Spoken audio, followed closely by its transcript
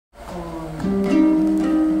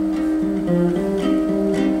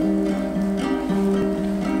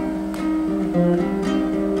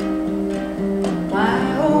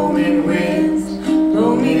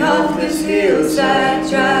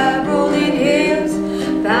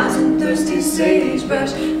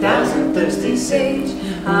sagebrush, thousand thirsty sage.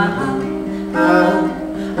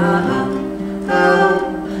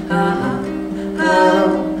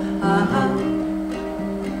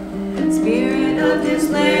 Spirit of this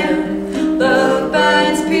land, loved by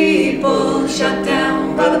its people, shut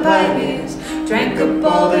down by the pioneers, drank up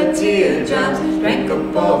all their teardrops, drank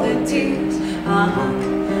up all their tears.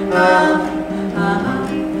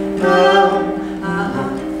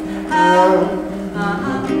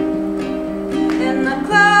 And the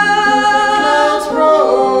clouds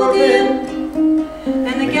rolled in,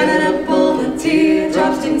 and they gathered up all the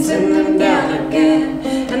teardrops, didn't send them down again.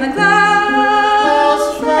 And the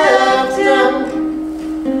clouds fell down,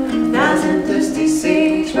 thousand thirsty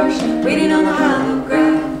sagebrush, waiting on the hollow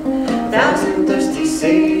ground. Thousand thirsty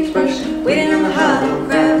sagebrush, waiting on the hollow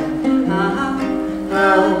ground.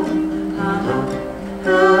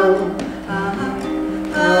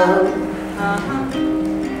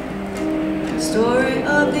 Story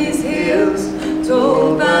of these hills,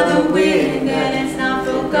 told by the wind, and it's not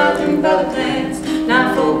forgotten by the plants,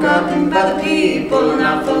 not forgotten by the people,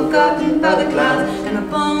 not forgotten by the clouds, and the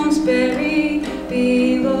bones buried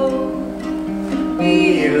below,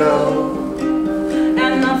 below.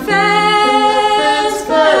 And the fence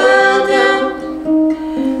fell down,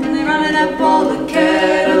 and they rounded up all the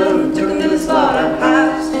cattle, took them to the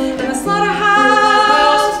slaughterhouse, and the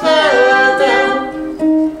slaughterhouse fell down.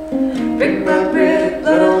 Brick by brick,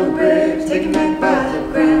 blood on the bricks, taken back by the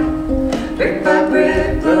ground. Brick by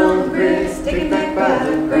brick, blood on the bricks, taken back by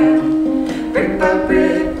the ground. Brick by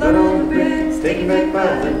brick, blood on the bricks, taken back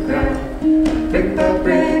by the ground. Brick by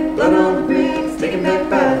brick, blood on the bricks, taken back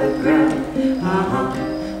by the ground.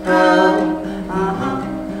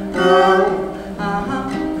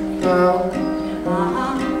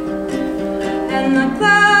 And the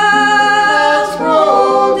clouds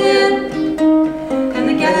rolled in, and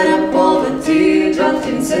they gathered up all the teardrops,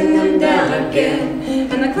 didn't send them down again.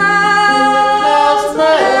 And the clouds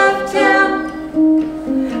left town,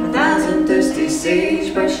 a thousand thirsty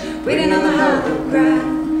sagebrush, waiting on the hollow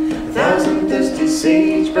ground. A thousand thirsty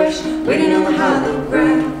sagebrush, waiting on the hollow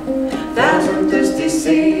ground. Thousand thirsty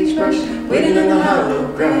sagebrush, waiting on the hollow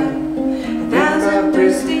ground.